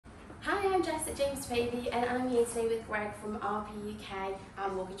Hi, I'm Jess at James Baby and I'm here today with Greg from RPUK, our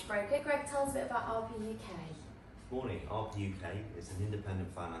mortgage broker. Greg, tell us a bit about RPUK. Morning. RPUK is an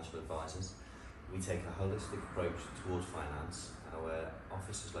independent financial advisors. We take a holistic approach towards finance. Our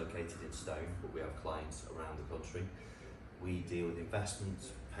office is located in Stone, but we have clients around the country. We deal with investments,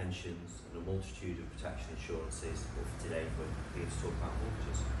 pensions and a multitude of protection insurances, but for today we're here to talk about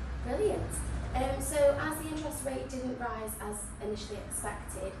mortgages. Brilliant. So as the interest rate didn't rise as initially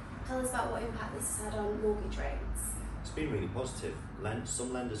expected, tell us about what impact this has had on mortgage rates. It's been really positive.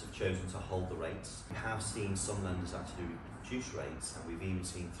 Some lenders have chosen to hold the rates. We have seen some lenders actually reduce rates, and we've even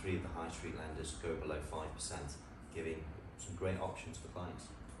seen 3 of the high street lenders go below 5%, giving some great options for clients.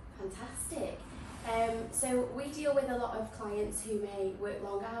 Fantastic. So we deal with a lot of clients who may work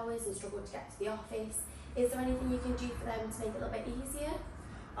long hours and struggle to get to the office. Is there anything you can do for them to make it a little bit easier?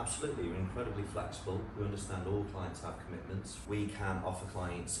 Absolutely, we're incredibly flexible. We understand all clients have commitments. We can offer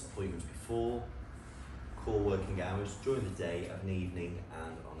clients appointments before, core working hours, during the day, of an evening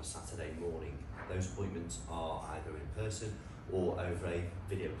and on a Saturday morning. Those appointments are either in person or over a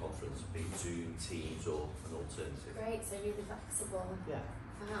video conference, be it Zoom, Teams or an alternative. Great, so really flexible. Yeah.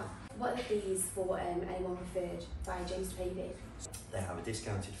 Wow. What are the fees for anyone referred by James Baby? They have a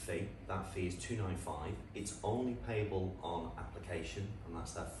discounted fee. That fee is $295. It's only payable on application, and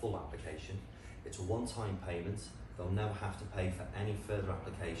that's their full application. It's a one-time payment. They'll never have to pay for any further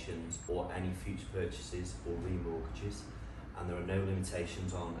applications or any future purchases or remortgages, and there are no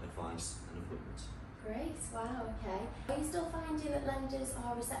limitations on advice and appointments. Great, wow, okay. Are you still finding that lenders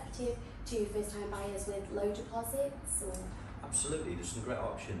are receptive to first-time buyers with low deposits? Or? Absolutely, there's some great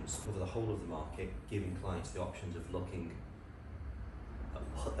options over the whole of the market, giving clients the options of looking at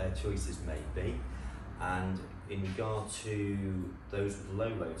what their choices may be. And in regard to those with low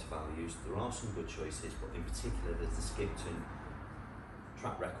loan to values, there are some good choices, but in particular there's the Skipton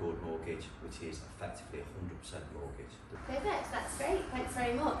track record mortgage, which is effectively 100% mortgage. Perfect, that's great, thanks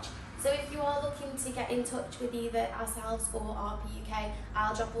very much. So if you are looking to get in touch with either ourselves or RPUK,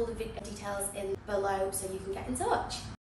 I'll drop all the details in below so you can get in touch.